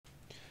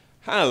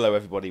Hello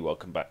everybody,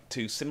 welcome back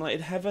to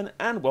Simulated Heaven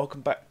and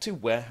welcome back to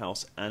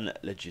Warehouse and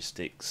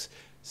Logistics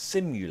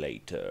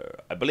Simulator.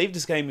 I believe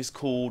this game is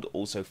called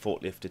also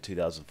Forklifter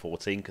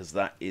 2014 because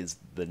that is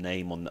the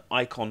name on the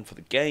icon for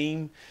the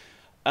game.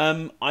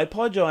 I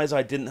apologise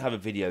I didn't have a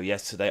video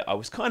yesterday. I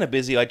was kind of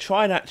busy. I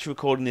tried actually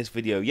recording this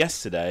video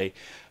yesterday,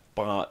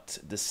 but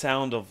the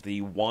sound of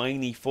the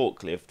whiny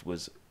forklift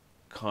was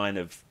kind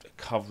of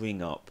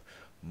covering up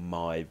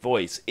my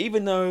voice,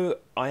 even though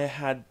I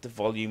had the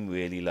volume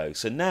really low.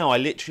 So now I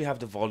literally have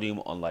the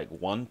volume on like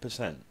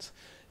 1%.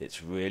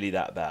 It's really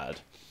that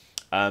bad.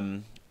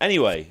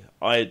 Anyway,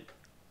 I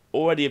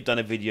already have done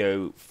a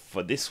video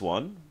for this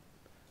one,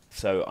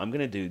 so I'm going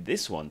to do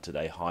this one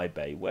today, High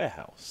Bay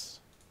Warehouse.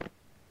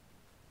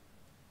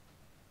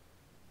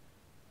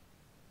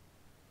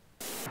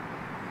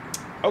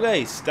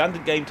 Okay,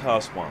 standard game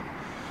task 1.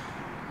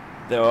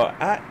 There are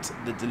at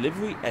the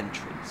delivery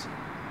entrance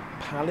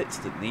pallets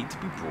that need to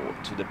be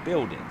brought to the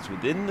buildings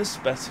within the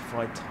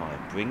specified time.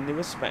 Bring the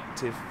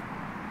respective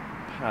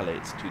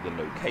pallets to the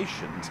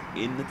locations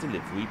in the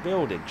delivery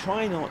building.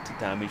 Try not to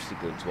damage the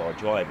goods while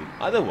driving,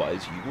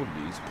 otherwise you will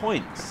lose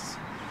points.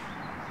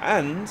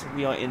 And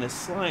we are in a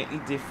slightly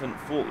different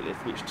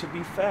forklift, which to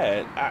be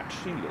fair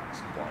actually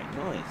looks quite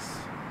nice.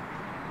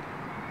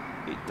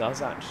 It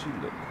does actually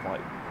look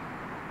quite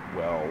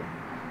well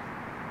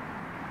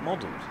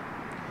modelled.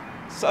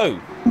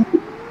 So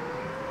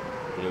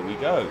here we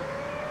go.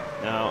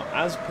 Now,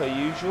 as per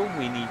usual,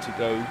 we need to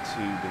go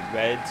to the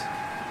red.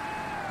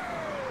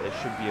 There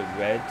should be a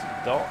red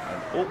dot.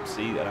 And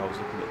oopsie, and I was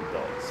looking at the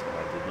dots, so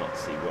I did not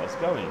see where I was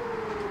going.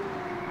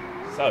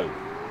 So,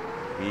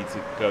 we need to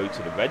go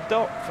to the red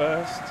dot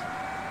first,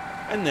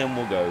 and then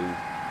we'll go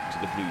to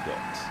the blue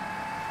dot.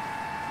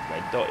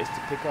 Red dot is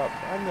to pick up,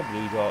 and the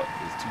blue dot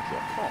is to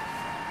drop off.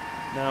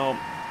 Now,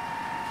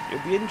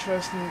 it'll be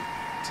interesting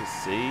to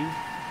see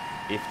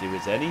if there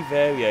is any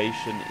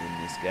variation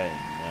in this game.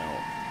 Now,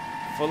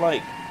 for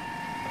like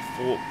a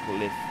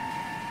forklift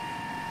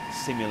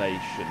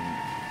simulation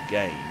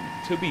game,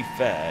 to be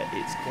fair,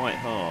 it's quite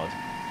hard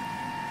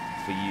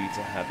for you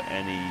to have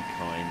any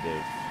kind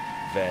of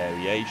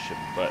variation.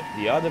 But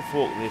the other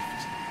forklift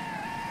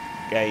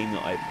game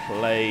that I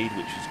played,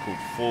 which is called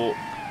Fork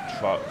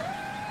Truck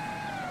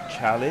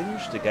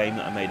Challenge, the game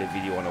that I made a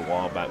video on a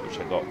while back, which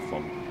I got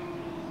from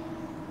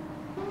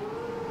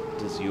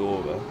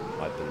Desiora,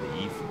 I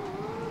believe.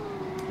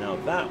 Now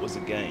that was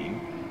a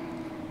game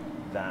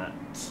that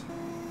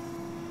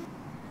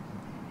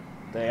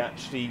they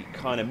actually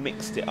kind of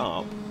mixed it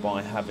up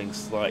by having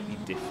slightly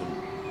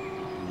different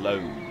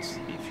loads,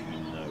 if you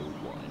know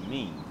what I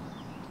mean.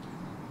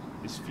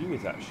 This view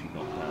is actually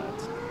not bad,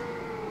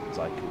 because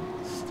I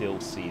can still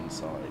see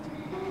inside.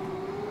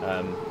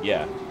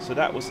 Yeah, so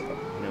that was, you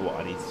know what,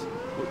 I need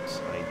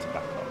to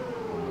back up.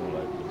 I'm all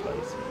over the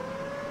place here.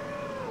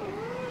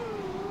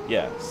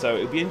 Yeah, so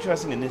it'd be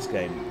interesting in this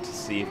game to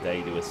see if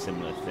they do a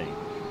similar thing.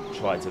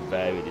 Try to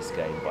vary this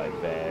game by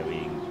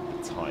varying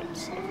the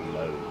types of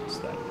loads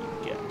that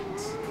you get.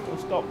 Oh,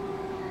 stop.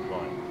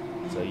 Right.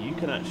 So you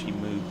can actually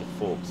move the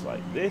forks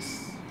like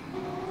this.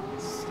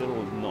 It's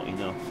still not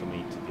enough for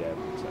me to be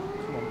able to.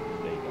 Come on.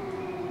 There you go.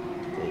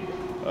 There you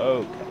go.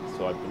 Okay.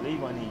 So I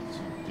believe I need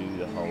to do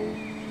the whole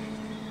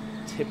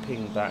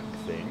tipping back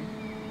thing.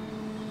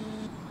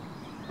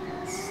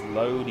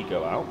 Slowly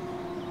go out.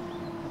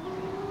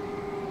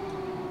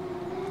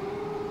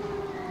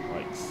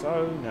 Like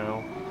so.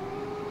 Now,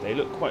 they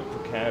look quite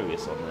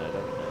precarious on there,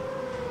 don't they?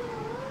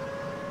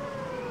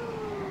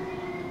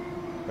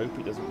 Hope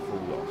it doesn't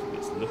fall off.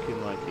 It's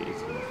looking like it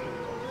is going to fall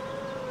off.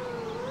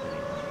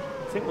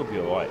 Anyway, I think we'll be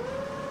alright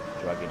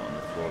dragging it on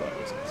the floor like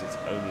this, because it's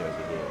only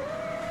over here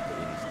that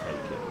we need to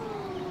take it.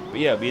 But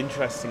yeah, it'll be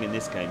interesting in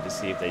this game to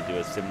see if they do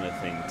a similar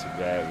thing to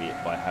vary it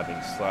by having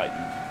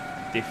slightly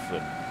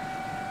different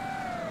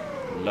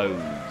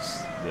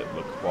loads that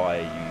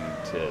require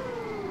you to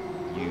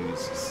use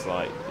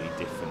slightly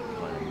different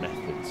kind of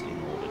methods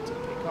in order to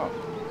pick up.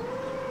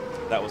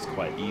 That was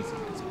quite easy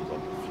because it was on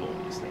the floor,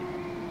 you see.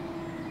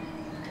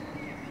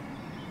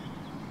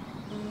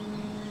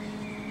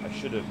 I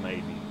should have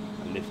maybe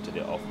lifted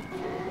it off the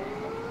floor,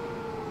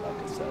 but like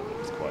I said, it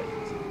was quite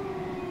easy.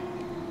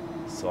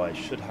 So I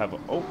should have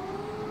oh,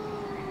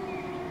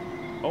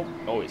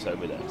 it's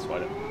over there, so I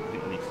don't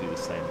think I need to do the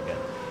same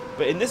again.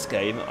 But in this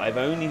game,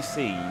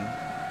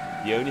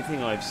 the only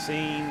thing I've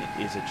seen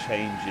is a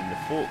change in the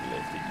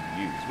forklift that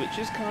you use, which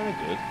is kind of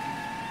good,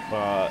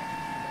 but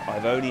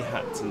I've only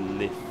had to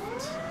lift,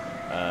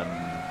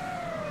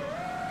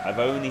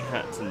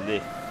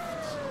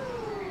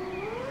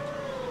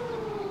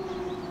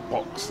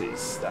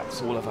 boxes.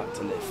 That's all I've had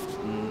to lift.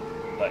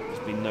 Like, there's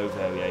been no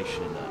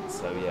variation in that,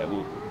 so yeah,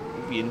 it'll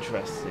be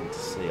interesting to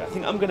see. I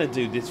think I'm going to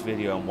do this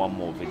video and one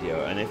more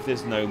video, and if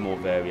there's no more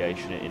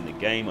variation in the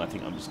game, I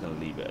think I'm just going to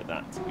leave it at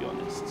that, to be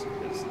honest,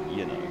 because,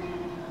 you know,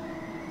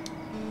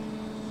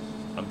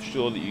 I'm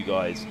sure that you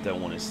guys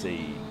don't want to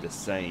see the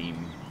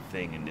same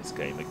thing in this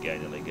game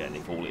again and again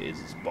if all it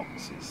is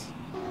boxes.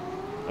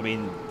 I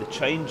mean, the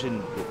change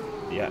in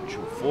the the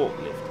actual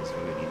forklift is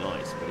really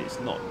nice, but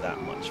it's not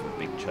that much of a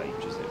big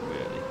change, is it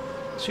really?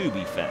 To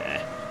be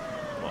fair.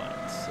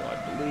 Right, so I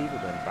believe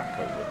we're going back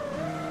over.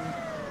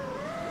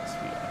 Yes,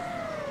 we are.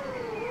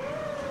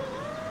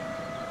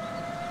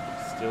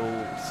 It still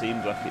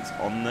seems like it's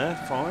on there,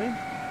 fine.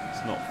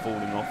 It's not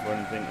falling off or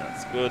anything,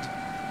 that's good.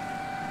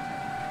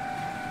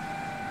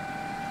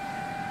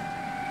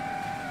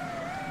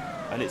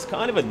 And it's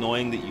kind of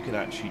annoying that you can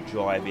actually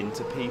drive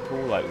into people.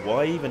 Like,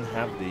 why even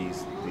have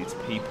these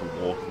people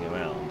walking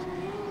around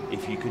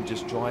if you can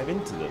just drive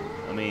into them?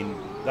 I mean,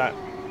 that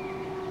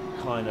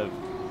kind of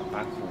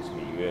baffles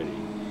me, really.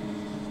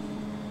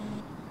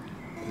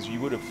 Because you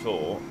would have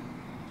thought...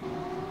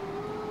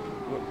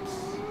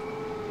 Whoops. I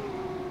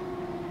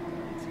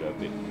need to go a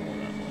bit more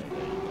that way.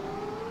 There you go.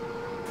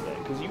 Yeah,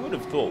 because you would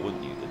have thought,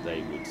 wouldn't you, that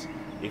they would,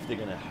 if they're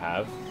going to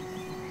have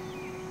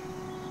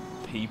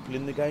people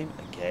in the game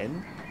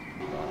again...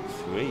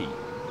 3. You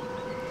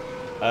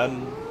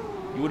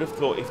would have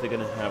thought if they're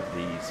going to have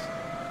these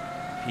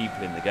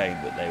people in the game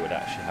that they would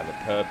actually have a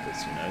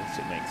purpose, you know,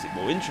 so it makes it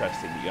more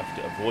interesting that you have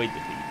to avoid the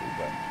people,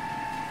 but,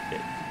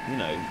 you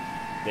know,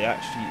 they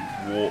actually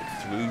walk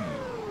through you.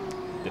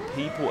 The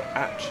people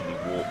actually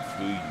walk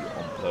through you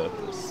on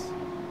purpose.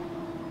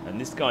 And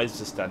this guy's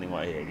just standing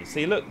right here. You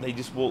see, look, they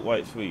just walk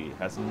right through you. It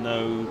has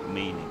no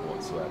meaning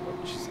whatsoever,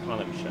 which is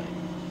kind of a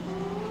shame.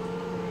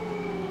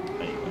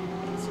 Anyway,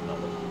 that's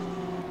another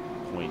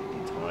point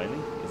entirely,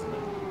 isn't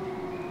it?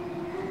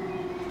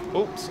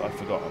 Oops, I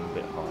forgot I'm a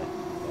bit high.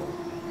 Oh.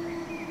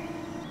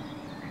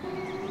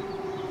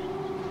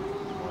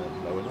 Am I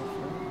low enough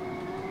now?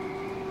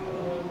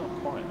 Not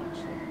quite,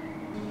 actually.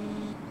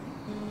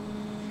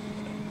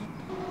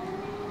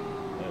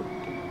 There we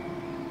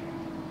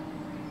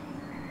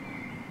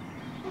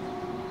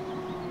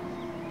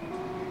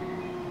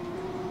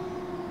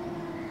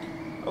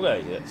go. Okay,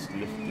 let's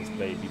lift this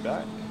baby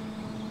back.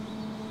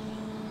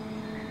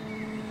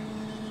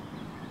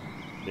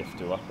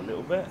 Lift her up a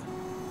little bit.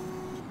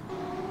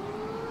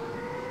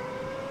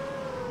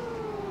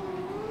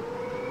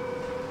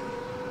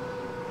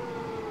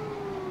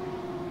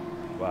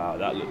 Wow,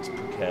 that looks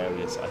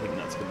precarious. I think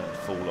that's going to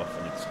fall off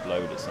and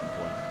explode at some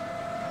point.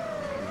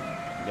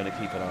 I'm going to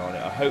keep an eye on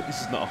it. I hope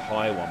this is not a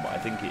high one, but I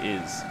think it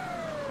is.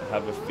 I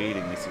have a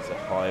feeling this is a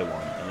high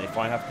one. And if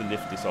I have to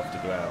lift this off the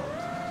ground,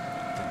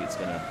 I think it's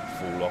going to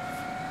fall off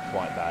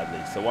quite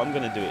badly. So what I'm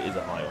going to do, it is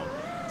a high one.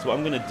 So what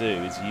I'm going to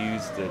do is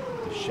use the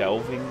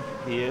shelving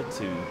here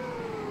to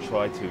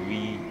try to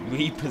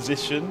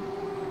reposition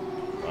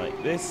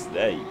like this.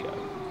 There you go.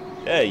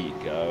 There you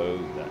go.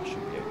 That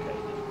should be okay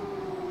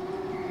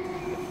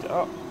now. Lift it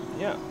up.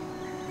 Yeah.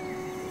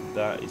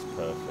 That is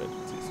perfect.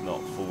 It's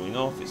not falling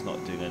off. It's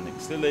not doing anything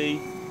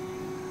silly.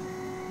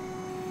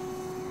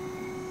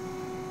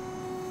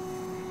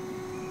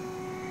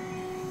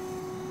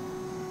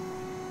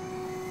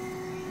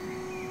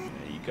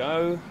 There you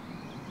go.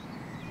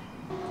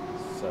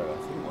 So I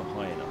think we're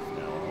high enough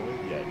now, are we?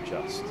 Yeah,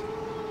 just.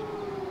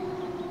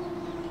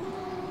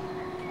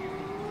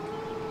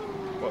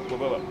 What? Oh.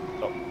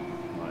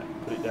 Right,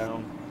 put it down.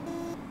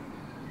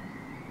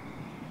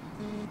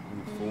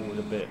 Move forward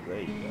a bit. There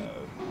you go.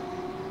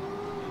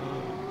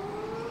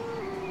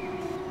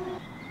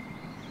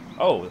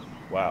 Oh,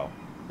 wow.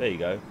 There you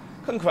go.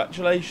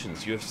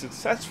 Congratulations, you have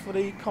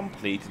successfully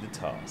completed the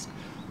task.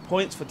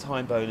 Points for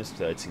time bonus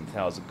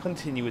 13,000.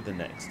 Continue with the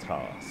next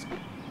task.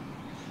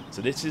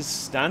 So this is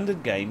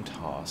standard game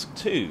task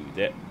 2.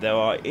 There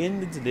are in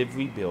the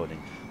delivery building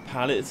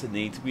pallets that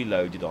need to be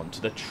loaded onto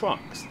the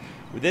trucks.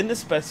 Within the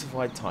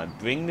specified time,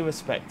 bring the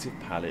respective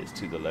pallets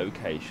to the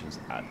locations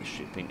at the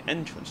shipping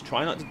entrance.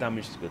 Try not to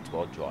damage the goods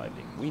while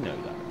driving. We know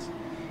that.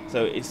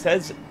 So it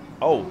says,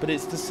 oh, but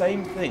it's the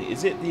same thing.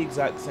 Is it the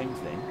exact same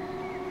thing?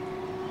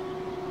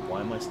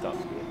 Why am I stuck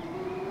here?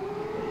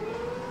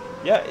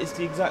 Yeah, it's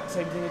the exact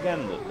same thing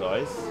again, look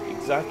guys.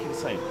 Exactly the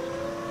same.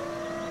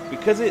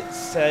 Because it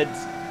said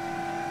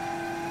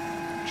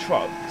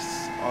trucks,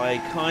 I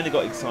kind of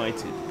got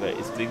excited, but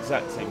it's the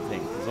exact same thing,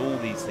 because all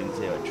these things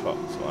here are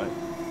trucks, right?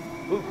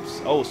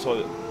 Oops. Oh,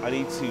 so I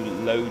need to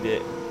load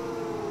it.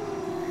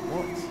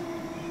 What?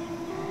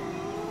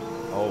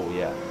 Oh,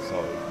 yeah,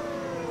 sorry.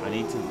 I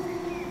need to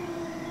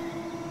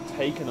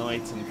take an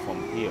item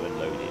from here and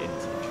load it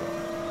into the truck.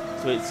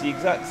 So it's the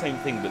exact same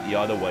thing, but the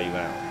other way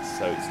around.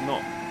 So it's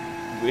not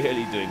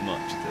really doing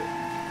much, is it?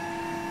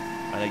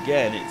 And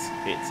again,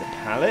 it's a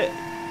pallet.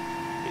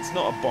 It's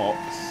not a box,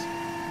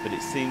 but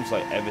it seems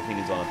like everything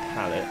is on a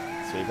pallet.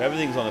 So if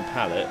everything's on a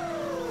pallet,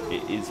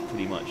 it is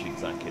pretty much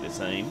exactly the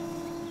same.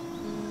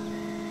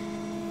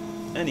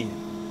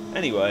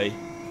 Anyway.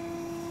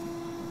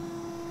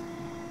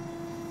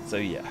 So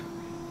yeah.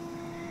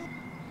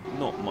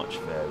 Not much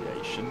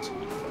variation, to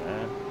be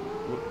fair.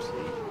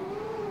 Whoopsie.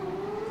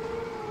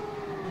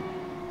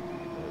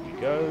 There we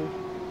go.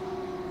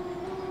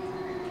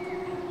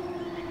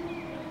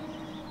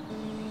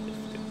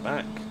 Lift it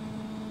back.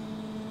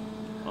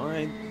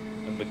 I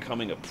am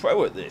becoming a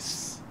pro at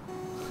this.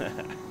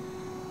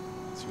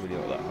 It's really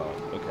not that hard.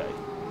 Okay.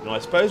 Now I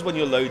suppose when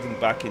you're loading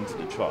back into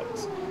the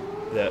trucks,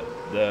 the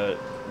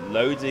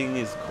loading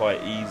is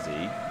quite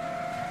easy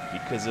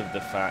because of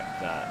the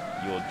fact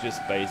that you're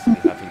just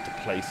basically having to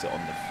place it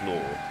on the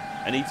floor.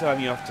 Anytime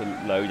you have to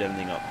load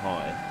anything up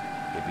high,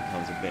 it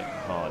becomes a bit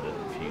harder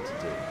for you to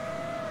do,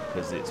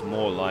 because it's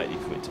more likely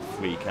for it to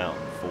freak out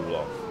and fall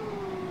off.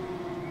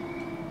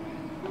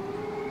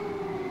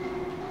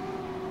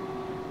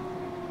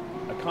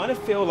 I kind of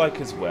feel like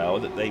as well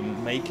that they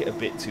make it a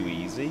bit too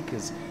easy,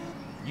 because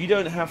you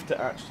don't have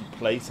to actually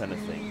place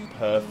anything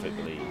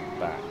perfectly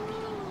back.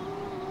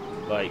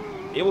 Like,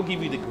 it will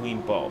give you the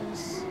green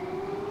box.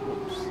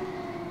 Whoops.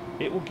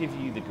 It will give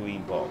you the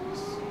green box.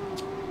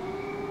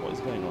 What is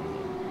going on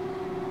here?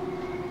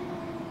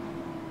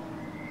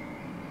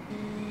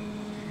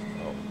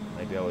 Oh,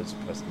 maybe I was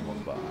pressing the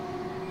wrong button.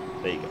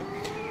 There you go.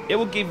 It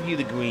will give you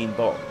the green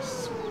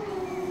box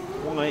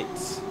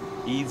quite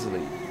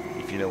easily,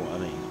 if you know what I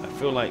mean. I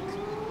feel like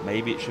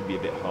maybe it should be a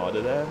bit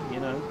harder there,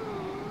 you know?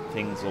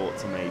 Things ought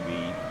to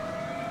maybe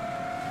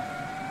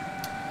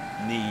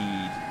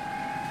need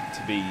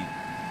to be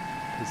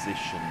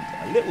positioned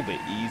a little bit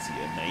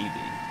easier,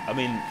 maybe. I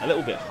mean, a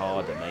little bit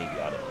harder, maybe,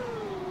 I don't know.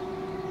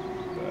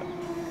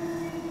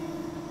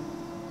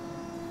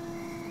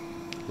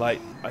 But, like,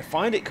 I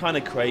find it kind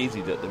of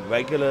crazy that the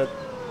regular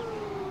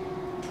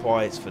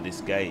price for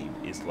this game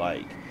is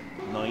like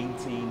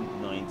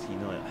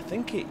 $19.99. I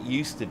think it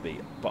used to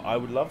be, but I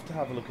would love to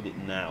have a look at it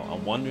now.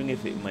 I'm wondering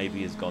if it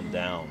maybe has gone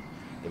down,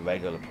 the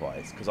regular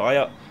price, because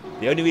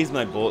the only reason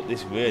I bought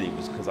this really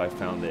was because I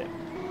found it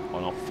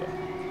on offer,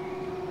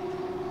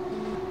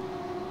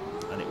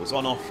 and it was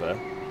on offer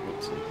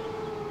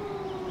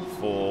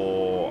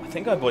for, I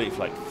think I bought it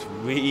for like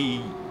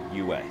 $3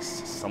 US,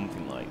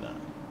 something like that.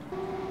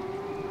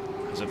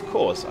 Because of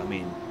course, I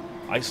mean,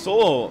 I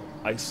saw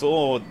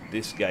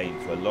this game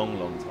for a long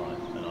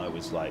time, and I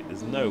was like,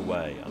 there's no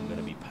way I'm going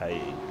to be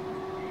paying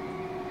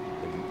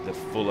the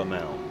full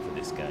amount for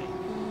this game,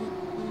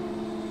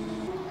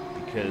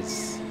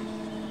 because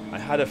I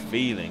had a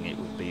feeling it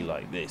would be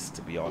like this,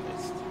 to be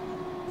honest.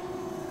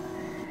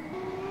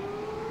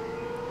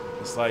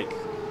 It's like,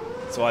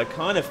 so I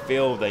kind of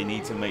feel they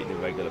need to make the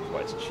regular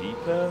price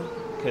cheaper,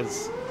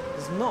 because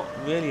there's not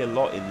really a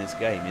lot in this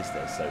game, is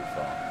there, so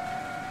far?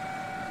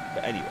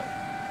 But anyway,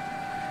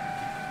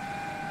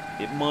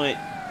 it might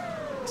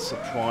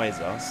surprise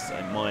us.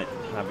 It might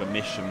have a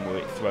mission where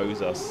it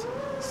throws us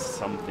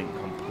something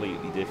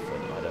completely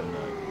different. I don't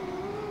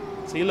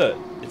know. See, look,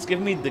 it's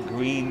giving me the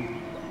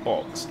green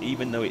box,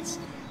 even though it's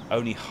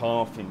only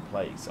half in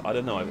place. I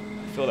don't know. I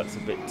feel that's a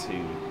bit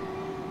too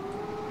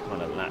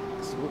kind of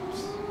lax.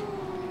 Whoops.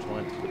 I'm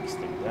trying to put this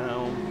thing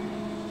down.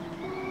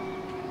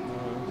 No,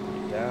 put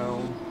it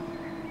down.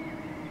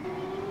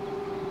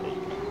 There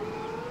you go.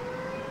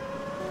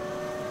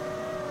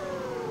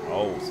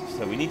 Oh,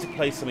 so we need to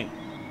place something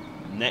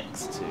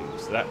next to,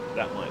 so that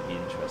might be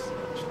interesting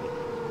actually.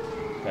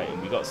 Okay,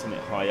 and we got something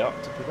high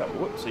up to pick up.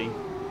 Whoopsie.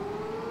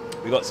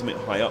 We got something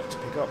high up to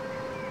pick up,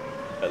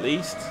 at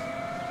least.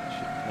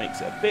 Which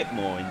makes it a bit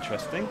more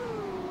interesting.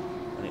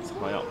 And it's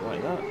high up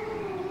like that.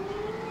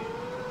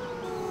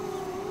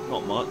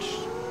 Not much,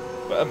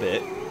 but a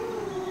bit.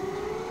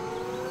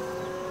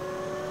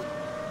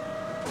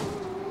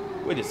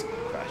 We just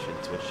crash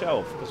into a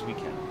shelf because we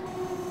can.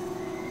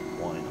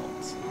 Why not?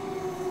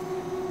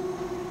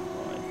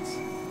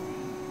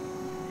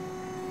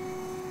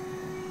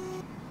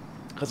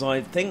 Because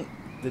I think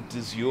the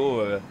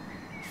Dezura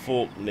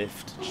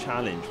Forklift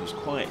challenge was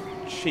quite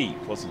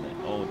cheap, wasn't it?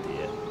 Oh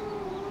dear,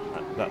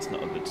 that's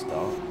not a good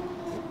start.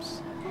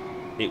 Oops.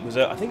 It was.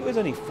 I think it was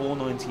only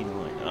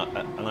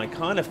 $4.99, and I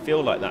kind of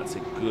feel like that's a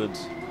good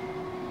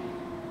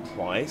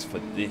price for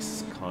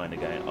this kind of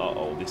game.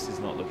 Uh-oh, this is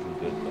not looking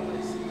good,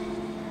 guys.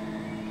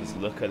 Because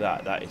look at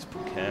that. That is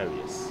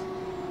precarious.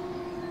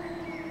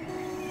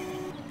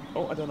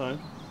 Oh, I don't know.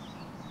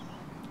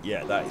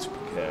 Yeah, that is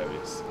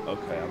precarious.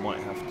 Okay, I might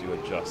have to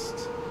adjust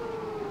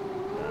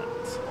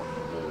that on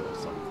the wall or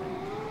something,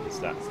 because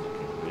that's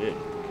looking really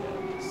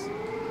precarious.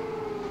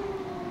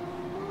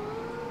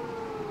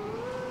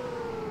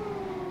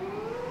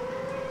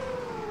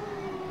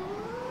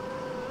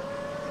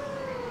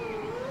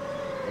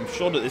 I'm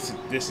sure that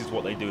this is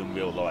what they do in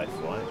real life,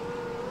 right?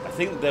 I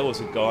think there was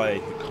a guy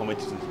who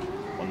commented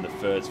on the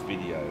first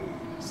video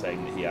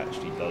saying that he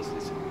actually does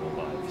this in real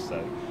life,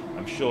 so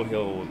I'm sure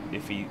he'll,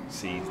 if he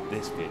sees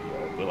this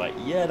video, be like,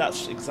 yeah,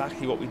 that's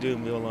exactly what we do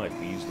in real life.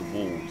 We use the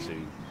wall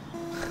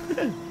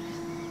to...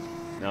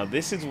 Now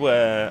this is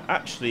where,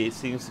 actually, it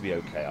seems to be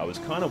okay. I was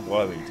kind of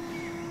worried.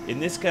 In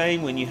this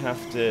game, when you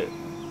have to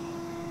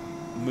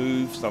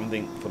move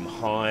something from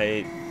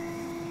high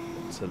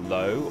to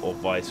low, or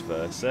vice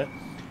versa,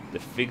 the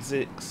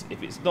physics,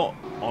 if it's not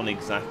on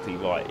exactly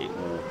right, it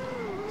will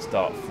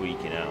start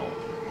freaking out,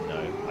 you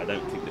know. I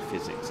don't think the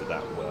physics are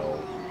that well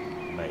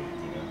made,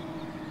 you know.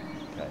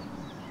 Okay.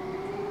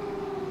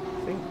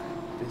 I think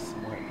this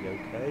might be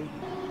okay.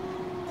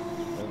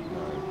 Don't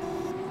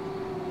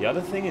know. The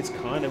other thing is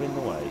kind of in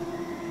the way.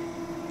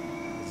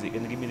 Is it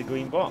going to give me the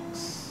green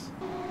box?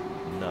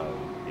 No,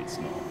 it's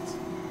not.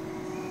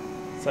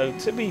 So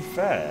to be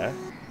fair,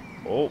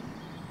 oh,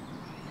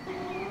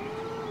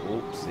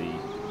 Oopsie.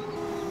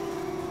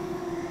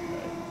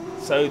 Okay.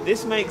 So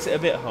this makes it a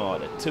bit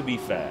harder, to be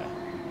fair.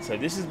 So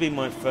this has been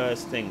my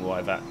first thing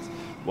where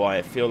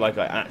I feel like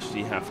I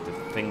actually have to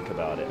think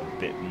about it a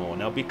bit more.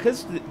 Now,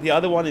 because the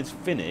other one is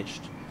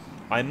finished,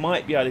 I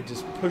might be able to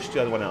just push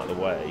the other one out of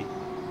the way,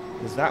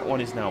 because that one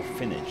is now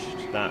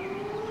finished. That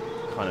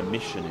kind of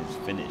mission is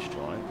finished,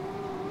 right?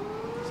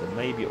 So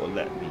maybe it will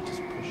let me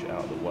just push it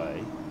out of the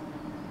way.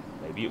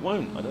 Maybe it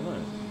won't, I don't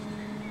know.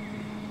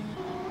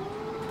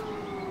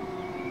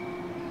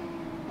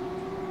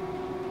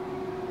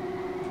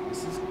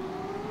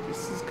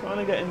 This is kind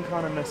of getting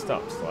kind of messed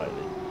up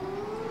slightly.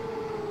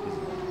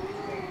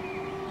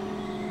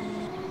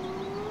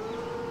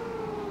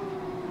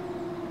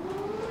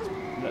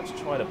 Let's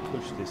try to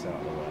push this out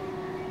of the way.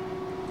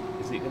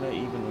 Is it going to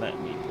even let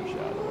me push it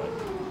out of the way?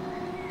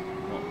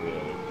 Not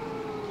really.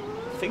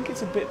 I think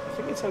it's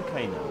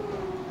okay now.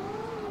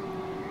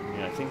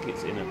 Yeah, I think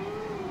it's in a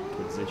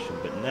position,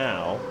 but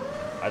now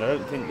I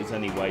don't think there's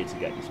any way to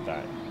get this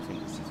back. I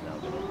think this is now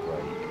going to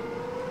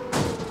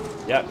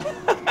break. Yep.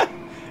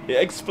 It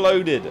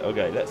exploded.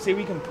 Okay, let's see if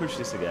we can push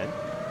this again,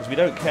 because we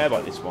don't care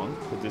about this one,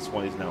 because this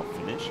one is now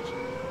finished.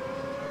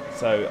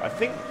 So I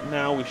think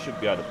now we should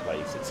be able to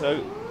place it.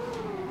 So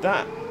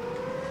that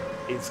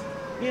is,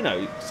 you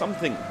know,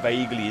 something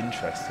vaguely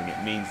interesting.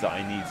 It means that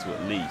I need to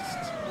at least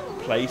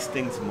place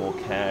things more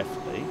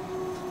carefully,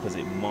 because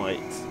it might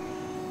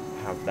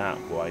have that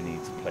where I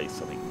need to place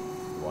something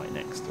right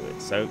next to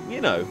it. So, you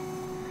know,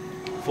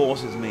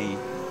 forces me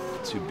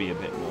to be a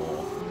bit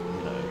more,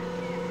 you know,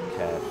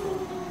 careful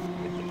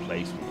with the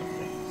placement of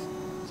things.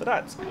 So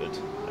that's good,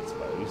 I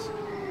suppose.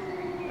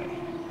 Okay.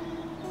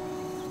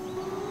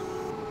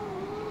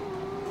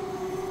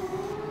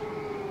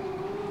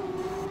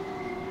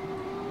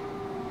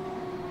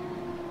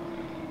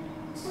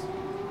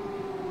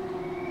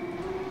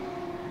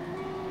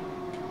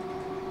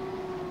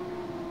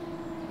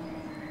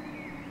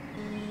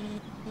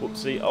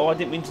 Whoopsie. Oh, I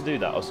didn't mean to do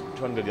that. I was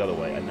trying to go the other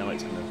way, and now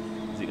it's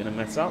gonna... Is it gonna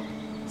mess up?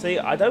 See,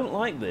 I don't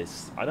like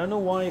this. I don't know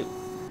why...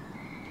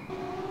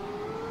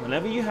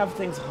 Whenever you have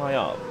things high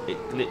up, it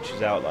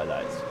glitches out like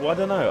that. Well, I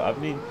don't know. I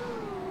mean,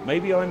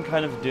 maybe I'm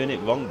kind of doing it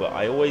wrong, but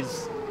I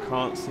always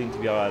can't seem to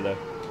be able to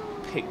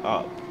pick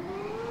up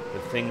the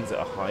things that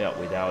are high up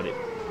without it,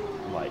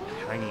 like,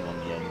 hanging on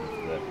the end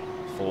of the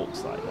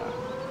forks like that.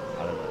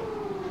 I don't know.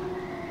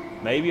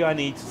 Maybe I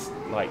need to,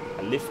 like,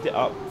 lift it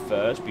up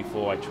first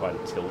before I try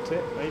to tilt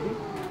it, maybe?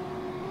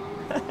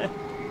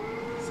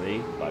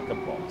 See? Like a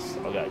boss.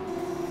 Okay.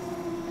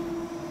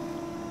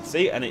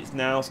 See? And it's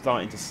now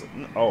starting to...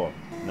 Oh,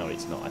 no,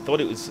 it's not. I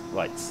thought it was,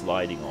 like,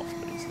 sliding off,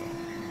 but it's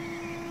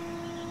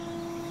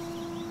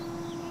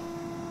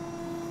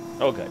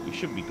not. Okay, we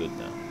should be good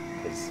now,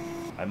 because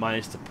I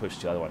managed to push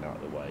the other one out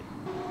of the way.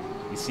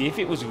 You see, if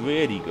it was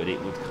really good,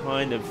 it would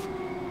kind of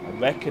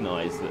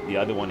recognise that the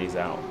other one is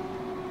out of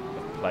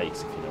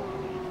place, if you know what I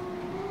mean.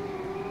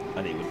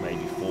 And it would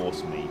maybe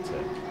force me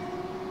to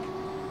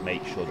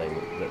make sure that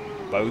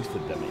both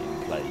of them are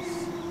in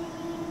place.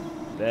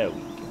 There we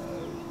go.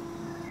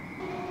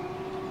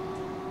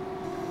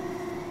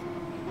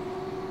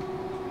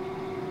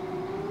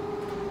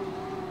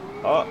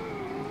 Oh!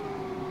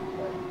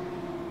 Okay.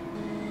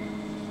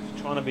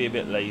 Trying to be a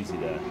bit lazy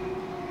there.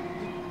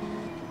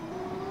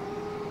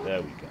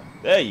 There we go.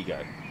 There you go.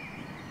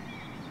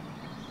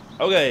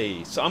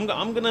 Okay, so I'm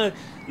gonna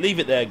leave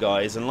it there,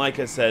 guys, and like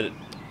I said,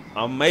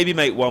 I'll maybe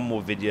make one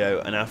more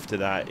video, and after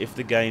that, if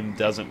the game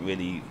doesn't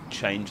really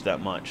change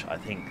that much, I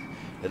think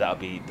that'll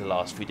be the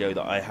last video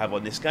that I have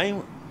on this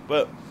game.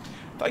 But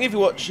thank you for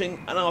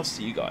watching, and I'll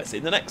see you guys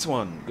in the next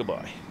one.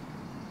 Goodbye.